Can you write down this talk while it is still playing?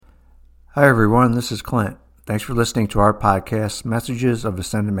Hi everyone, this is Clint. Thanks for listening to our podcast, Messages of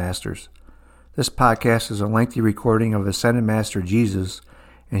Ascended Masters. This podcast is a lengthy recording of Ascended Master Jesus,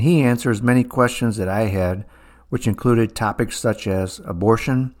 and he answers many questions that I had, which included topics such as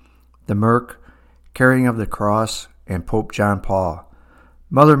abortion, the Merc, carrying of the cross, and Pope John Paul.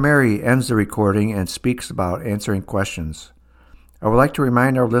 Mother Mary ends the recording and speaks about answering questions. I would like to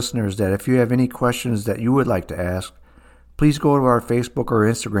remind our listeners that if you have any questions that you would like to ask, please go to our Facebook or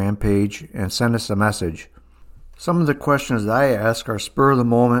Instagram page and send us a message. Some of the questions that I ask are spur of the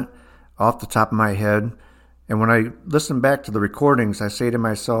moment, off the top of my head, and when I listen back to the recordings, I say to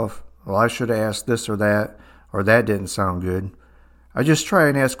myself, well, I should have asked this or that didn't sound good. I just try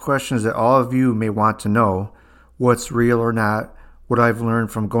and ask questions that all of you may want to know, what's real or not, what I've learned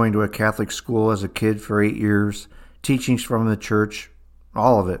from going to a Catholic school as a kid for 8 years, teachings from the church,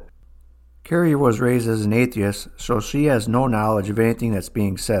 all of it. Carrie was raised as an atheist, so she has no knowledge of anything that's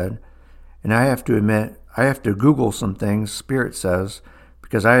being said, and I have to admit, I have to Google some things Spirit says,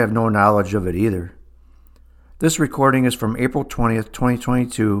 because I have no knowledge of it either. This recording is from April 20th,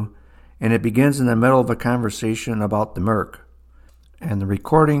 2022, and it begins in the middle of a conversation about the Merc. And the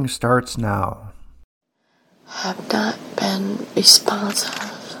recording starts now. Have not been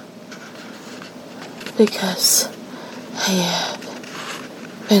responsive because I have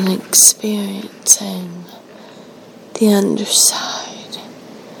been experiencing the underside,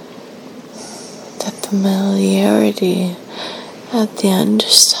 the familiarity of the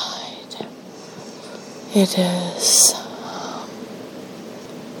underside. It is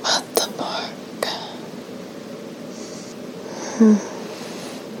what the mark.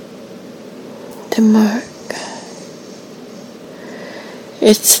 The mark.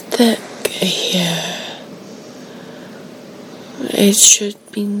 It's thick here. It should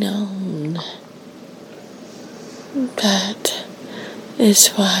be known. That is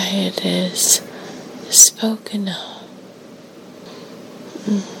why it is spoken of.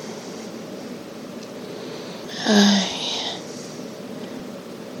 I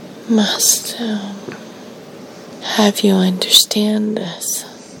must have you understand this.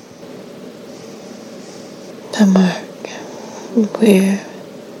 The mark where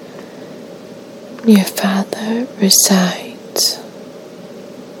your father resides.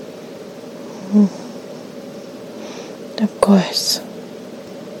 Of course.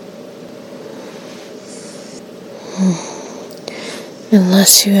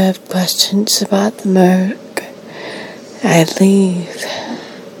 Unless you have questions about the Merc, I leave.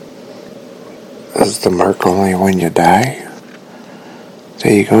 Is the Merc only when you die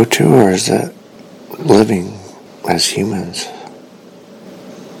that you go to, or is it living as humans?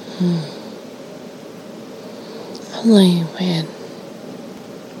 Only when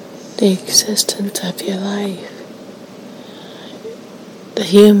the existence of your life, the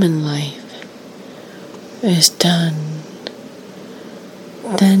human life, is done,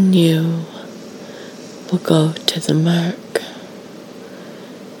 then you will go to the Merc.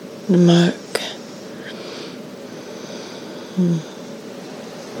 The Merc.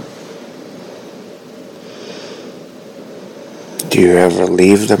 Do you ever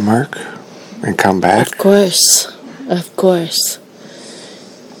leave the Merc and come back? Of course.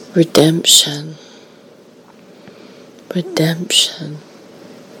 Redemption.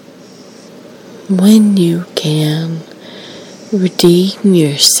 When you can redeem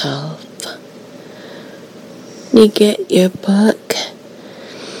yourself, you get your book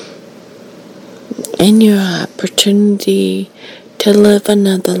and your opportunity to live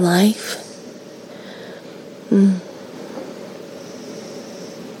another life.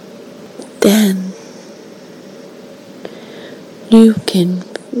 Then you can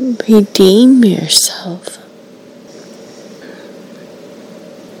redeem yourself.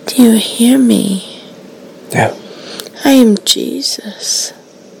 Do you hear me? Yeah. I am Jesus.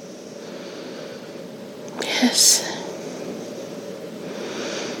 Yes.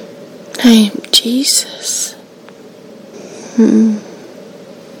 I am Jesus.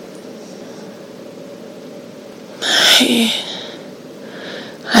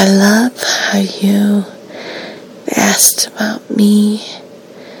 I love how you asked about me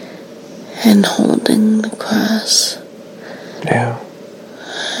and holding the cross. Yeah.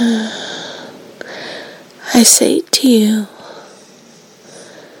 I say to you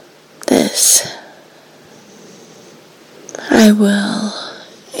this: I will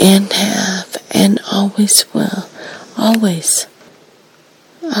and have and always will, always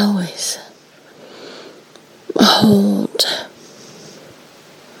hold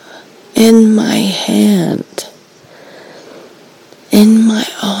in my hand, in my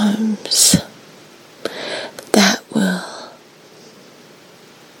arms, that will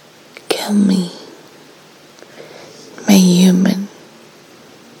kill me, my human.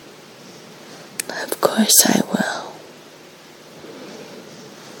 Of course I will.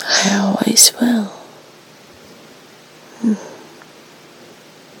 I always will.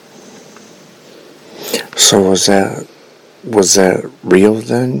 So was that real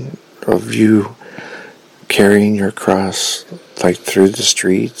then, of you carrying your cross like through the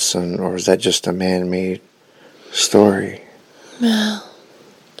streets, or is that just a man-made story? Well,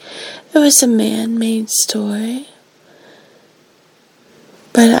 it was a man-made story,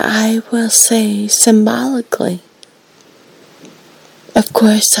 but I will say symbolically, of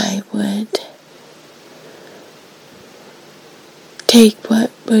course I would take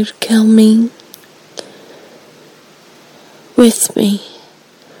what would kill me with me.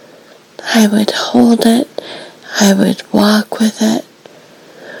 I would hold it, I would walk with it,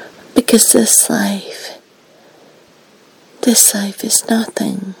 because this life is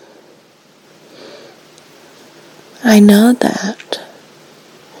nothing. I know that.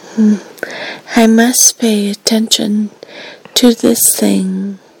 I must pay attention to this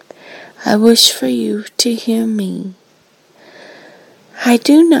thing. I wish for you to hear me. I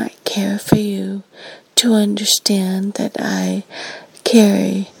do not care for you to understand that I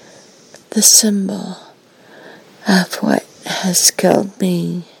carry the symbol of what has killed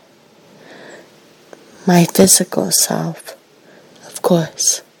me. My physical self, of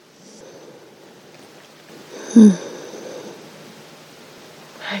course.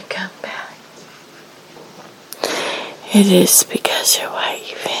 I come back. It is because your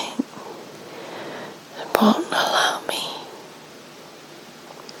wife won't allow me.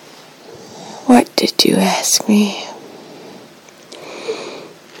 What did you ask me?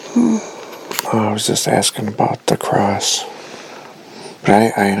 I was just asking about the cross.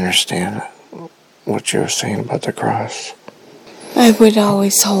 But I understand what you were saying about the cross. I would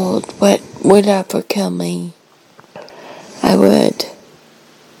always hold what would ever kill me. I would.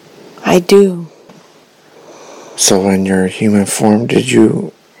 I do. So in your human form, did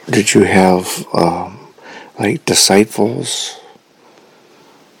you have like disciples?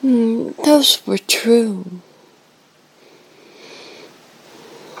 Those were true.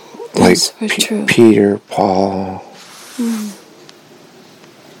 Like Those were true. Peter, Paul.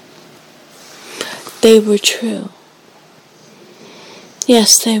 They were true.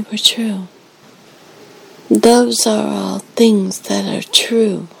 Yes, they were true. Those are all things that are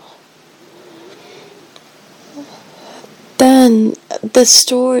true. Then the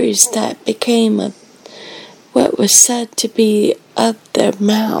stories that became of what was said to be of their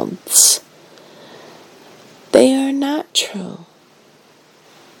mouths, they are not true.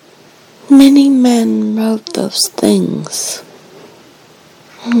 Many men wrote those things.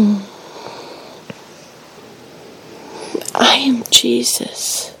 I am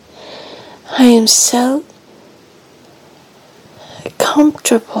Jesus. I am so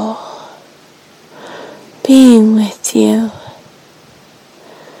comfortable being with you.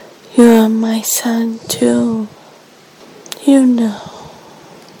 You are my son too. You know.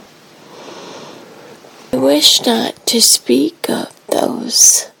 I wish not to speak of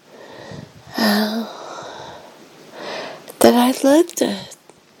those that I lived with.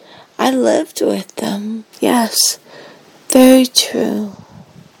 I lived with them. Yes, very true.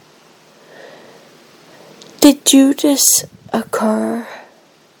 Did Judas occur?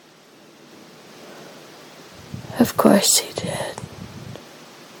 Of course he did.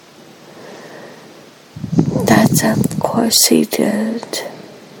 That's of course he did.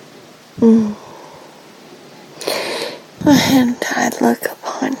 And I look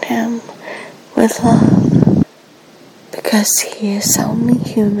upon him with love because he is only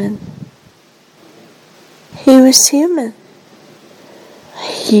human. He was human.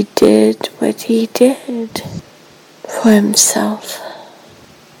 He did what he did for himself.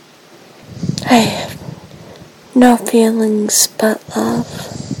 I have no feelings but love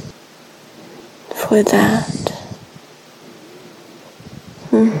for that.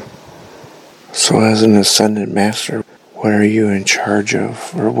 So as an ascended master, what are you in charge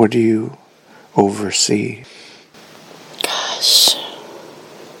of, or what do you oversee? Gosh.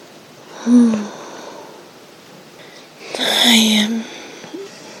 I am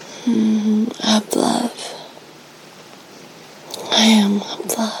of love. I am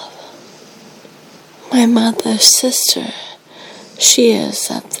of love. My mother's sister, she is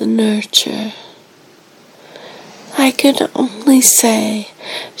of the nurture. I could only say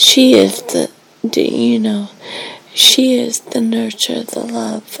she is she is the nurture, the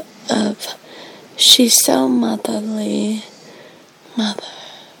love of, she's so motherly. Mother.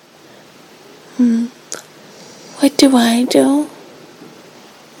 What do I do?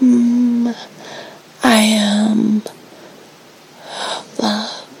 I am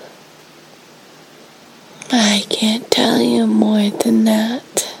love. I can't tell you more than that.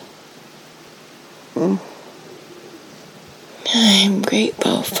 I'm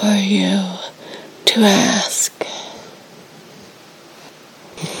grateful for you to ask.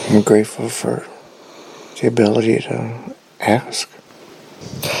 I'm grateful for the ability to ask.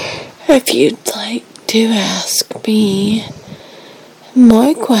 If you'd like to ask me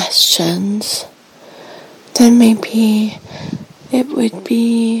more questions, then maybe it would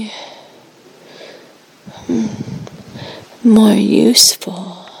be more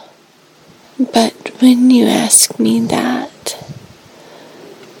useful. But when you ask me that,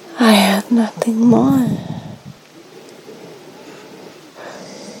 I have nothing more.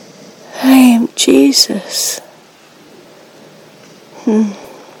 I am Jesus. Do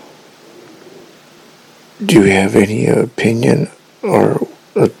you have any opinion or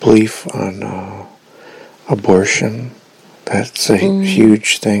a belief on abortion? That's a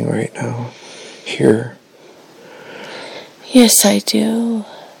huge thing right now here. Yes, I do.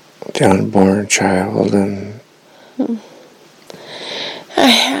 The unborn child, and I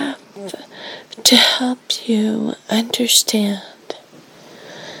have to help you understand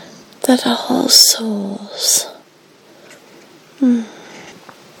that all souls,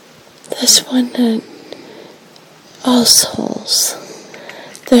 this one, all souls,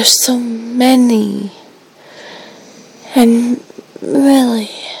 there's so many, and really,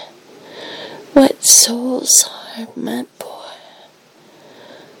 what souls are meant for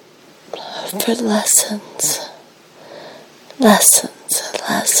lessons.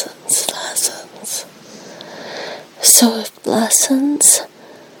 So if lessons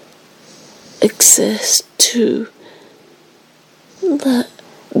exist to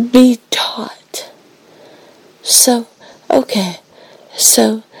be taught, so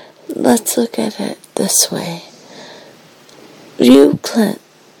let's look at it this way. You, Clint,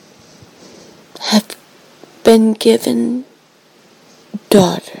 have been given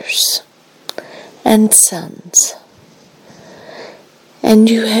daughters and sons, and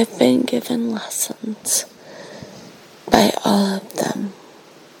you have been given lessons by all of them.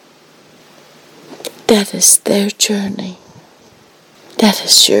 That is their journey. That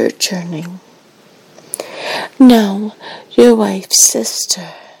is your journey. Now, your wife's sister,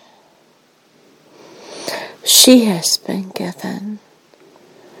 she has been given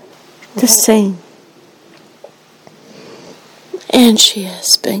the same. And she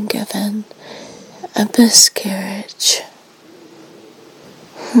has been given a miscarriage.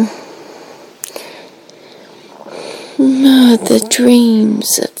 No, the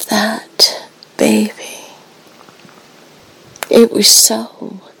dreams of that baby. It was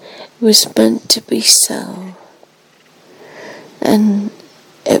so. It was meant to be so. And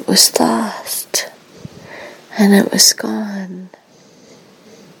it was lost. And it was gone.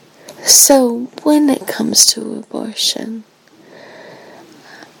 So when it comes to abortion,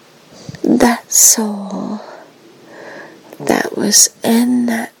 that soul that was in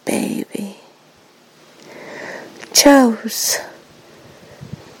that baby chose,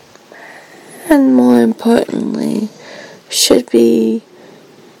 and more importantly, should be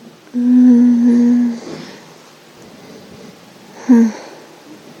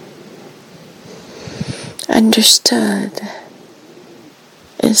understood,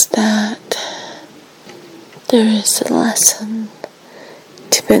 is that there is a lesson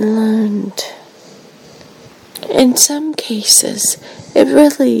to be learned. In some cases, it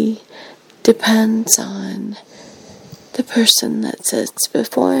really depends on the person that sits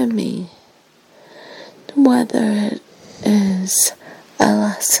before me, whether it is a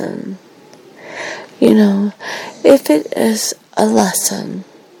lesson. You know, if it is a lesson,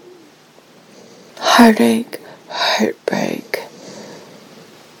 heartache, heartbreak,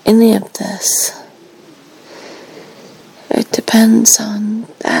 any of this, it depends on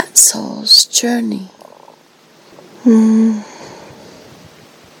that soul's journey. You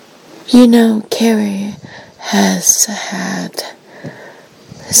know, Carrie has had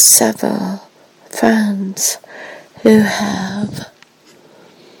several friends who have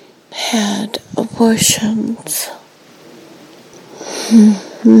had abortions.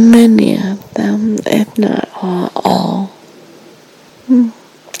 Many of them, if not all.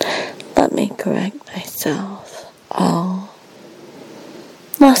 Let me correct myself. All.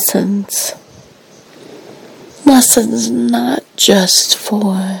 Lessons. Lessons not just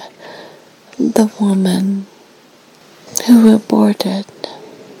for the woman who aborted,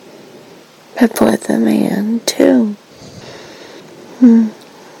 but for the man too.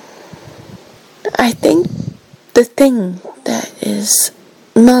 I think the thing that is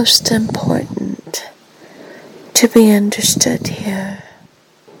most important to be understood here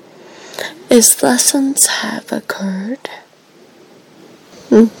is lessons have occurred,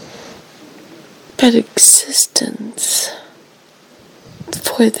 but existence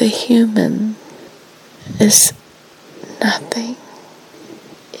for the human is nothing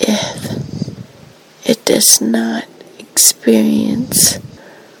if it does not experience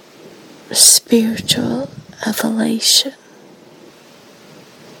spiritual elevation.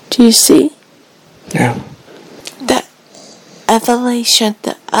 Do you see? Yeah. The elevation,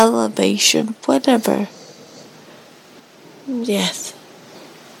 the elevation, whatever. Yes.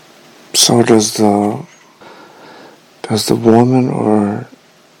 So does the woman or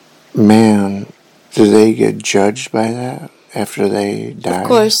man, do they get judged by that after they die? Of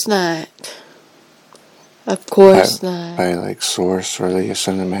course not. Of course not. By like Source or the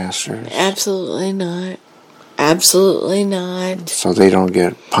Ascended Masters? Absolutely not. Absolutely not. So they don't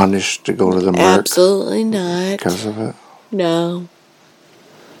get punished to go to the murk? Absolutely not. Because of it? No.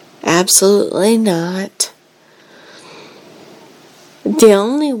 Absolutely not. The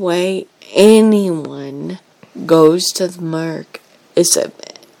only way anyone goes to the murk is if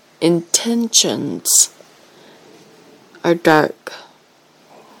intentions are dark.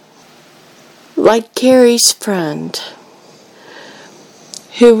 Like Carrie's friend,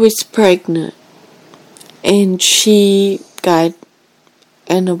 who was pregnant and she got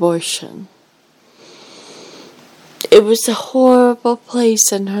an abortion. It was a horrible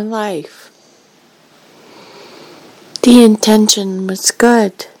place in her life. The intention was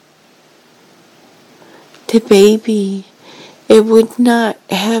good. The baby, it would not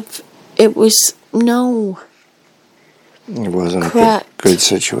have, it was, no. It wasn't Correct. a good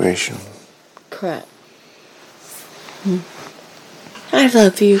situation. Correct. I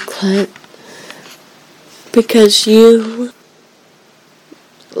love you, Clint, because you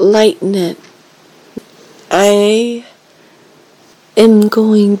lighten it. I am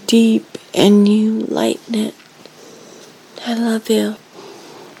going deep and you lighten it. I love you.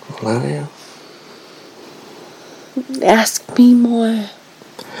 Love you. Ask me more.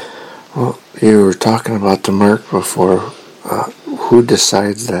 Well, you were talking about the murk before. Who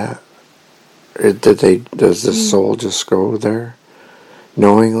decides that? Does the soul just go there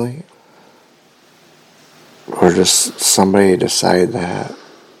knowingly? Or does somebody decide that?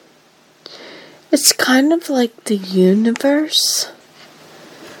 It's kind of like the universe.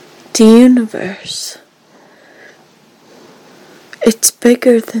 The universe. It's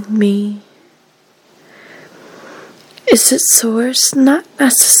bigger than me. Is it Source? Not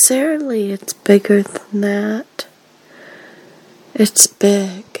necessarily. It's bigger than that. It's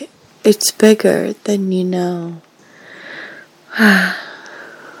big. It's bigger than you know.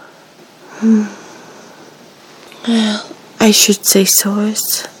 Well, I should say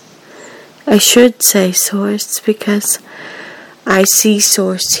Source. I should say Source because I see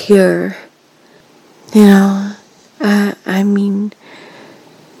Source here. You know, I mean,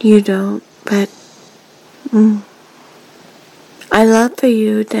 you don't, but I love for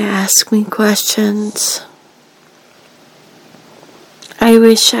you to ask me questions. I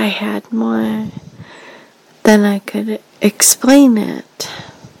wish I had more, then I could explain it.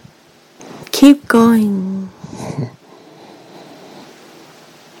 Keep going.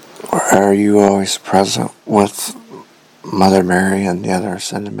 Are you always present with Mother Mary and the other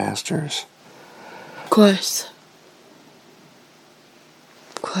Ascended Masters? Of course.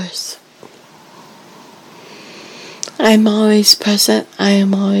 Of course. I'm always present. I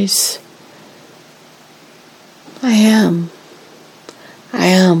am.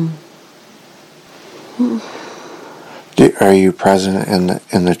 Are you present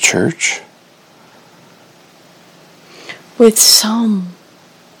in the church? With some.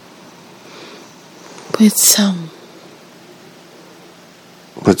 With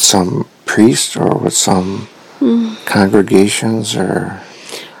some priests or with some congregations or...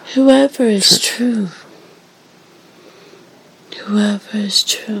 Whoever is true. Whoever is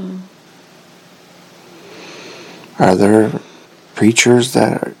true. Are there preachers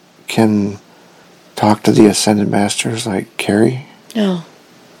that can talk to the Ascended Masters like Carrie? No.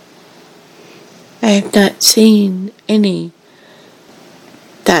 I have not seen any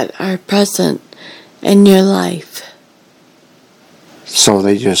that are present in your life. So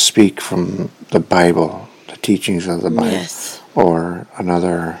they just speak from the Bible, the teachings of the Bible? Yes. Or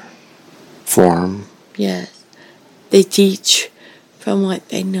another form? Yes. They teach from what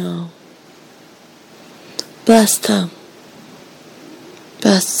they know. Bless them.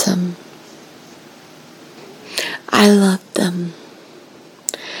 Bless them. I love them.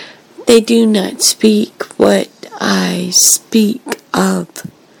 They do not speak what I speak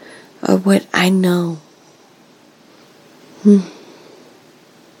of what I know. But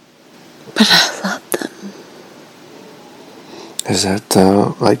I love them. Is that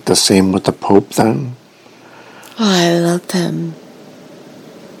like the same with the Pope then? Oh, I love them.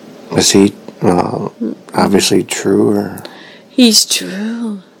 Is he obviously true or? He's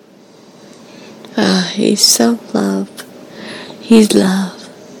true. He's so love. He's love.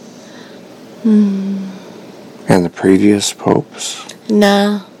 And the previous popes?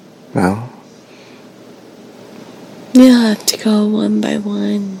 No. No? You'll have to go one by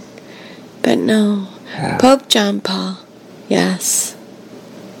one. But no. Yeah. Pope John Paul. Yes.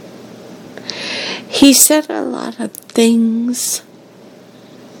 He said a lot of things.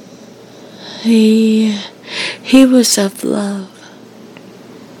 He was of love.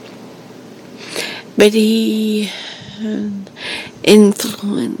 But he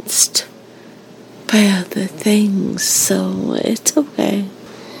influenced by other things, so it's okay.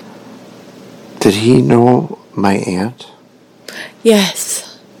 Did he know my aunt?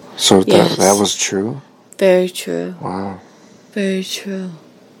 Yes. So Yes. that was true? Very true. Wow. Very true.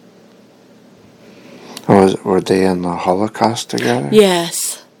 Were they in the Holocaust together?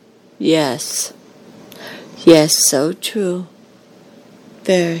 Yes. Yes. Yes, so true.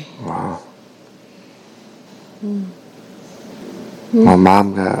 Very. Wow. My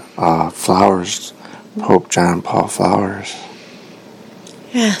mom got flowers, Pope John Paul flowers,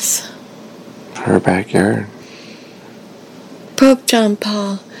 Yes. for her backyard. Pope John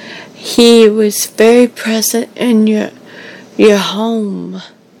Paul, he was very present in your home.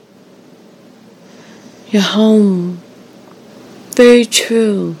 Your home. Very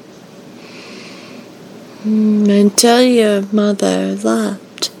true. Until your mother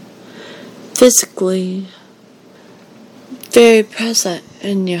left, physically, very present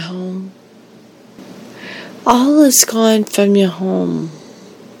in your home. All is gone from your home.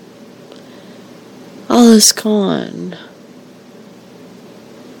 All is gone.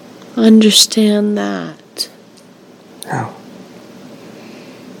 Understand that. Yeah.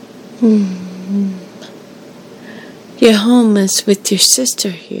 Your home is with your sister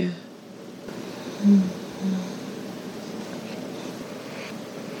here.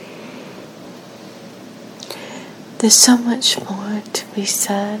 There's so much more to be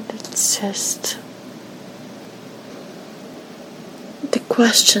said. It's just the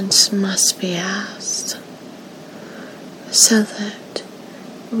questions must be asked so that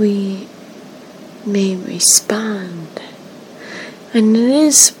we may respond. And it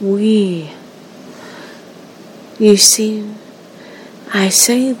is we. You see, I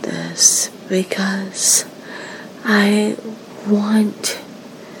say this because I want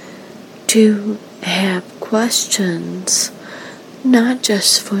to have questions, not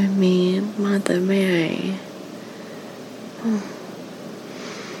just for me, Mother Mary,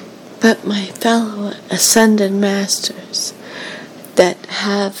 but my fellow Ascended Masters that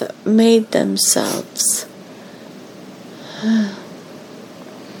have made themselves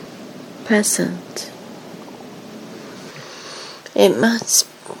present. It must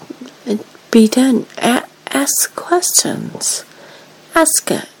be done. Ask questions. Ask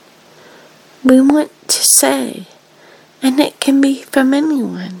it. We want to say, and it can be from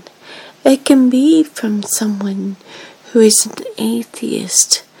anyone. It can be from someone who is an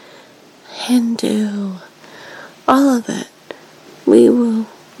atheist, Hindu, all of it. We will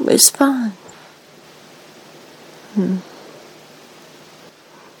respond.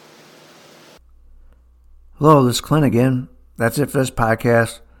 Hello, this is Clint again. That's it for this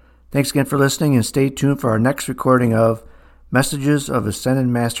podcast. Thanks again for listening, and stay tuned for our next recording of Messages of Ascended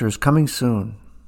Masters coming soon.